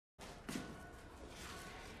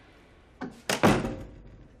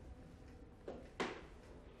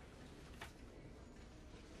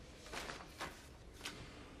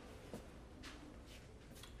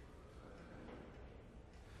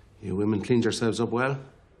You women cleaned yourselves up well.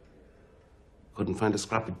 Couldn't find a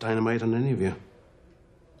scrap of dynamite on any of you.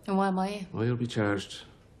 And why am I here? Oh, you'll be charged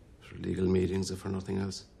for legal meetings, if for nothing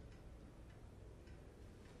else.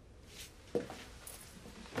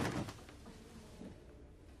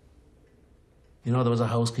 You know, there was a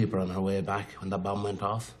housekeeper on her way back when the bomb went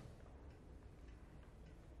off.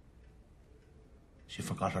 She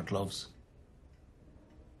forgot her gloves.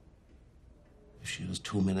 If she was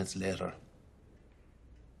 2 minutes later,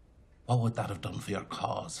 what would that have done for your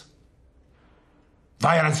cause?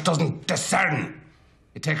 Violence doesn't discern.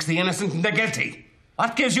 It takes the innocent and the guilty.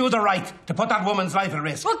 What gives you the right to put that woman's life at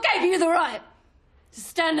risk? What gave you the right to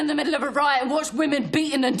stand in the middle of a riot and watch women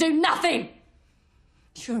beaten and do nothing?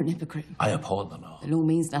 You're an hypocrite. I uphold the law. The law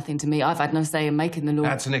means nothing to me. I've had no say in making the law.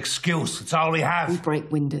 That's an excuse. It's all we have. We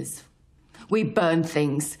break windows. We burn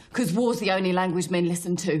things, because war's the only language men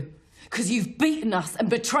listen to. Because you've beaten us and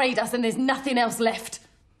betrayed us and there's nothing else left.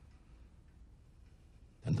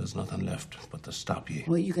 Then there's nothing left but to stop you.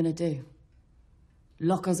 What are you going to do?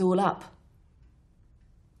 Lock us all up?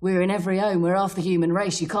 We're in every home. We're half the human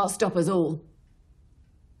race. You can't stop us all.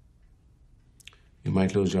 You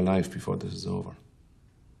might lose your life before this is over.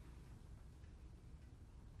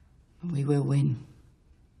 We will win.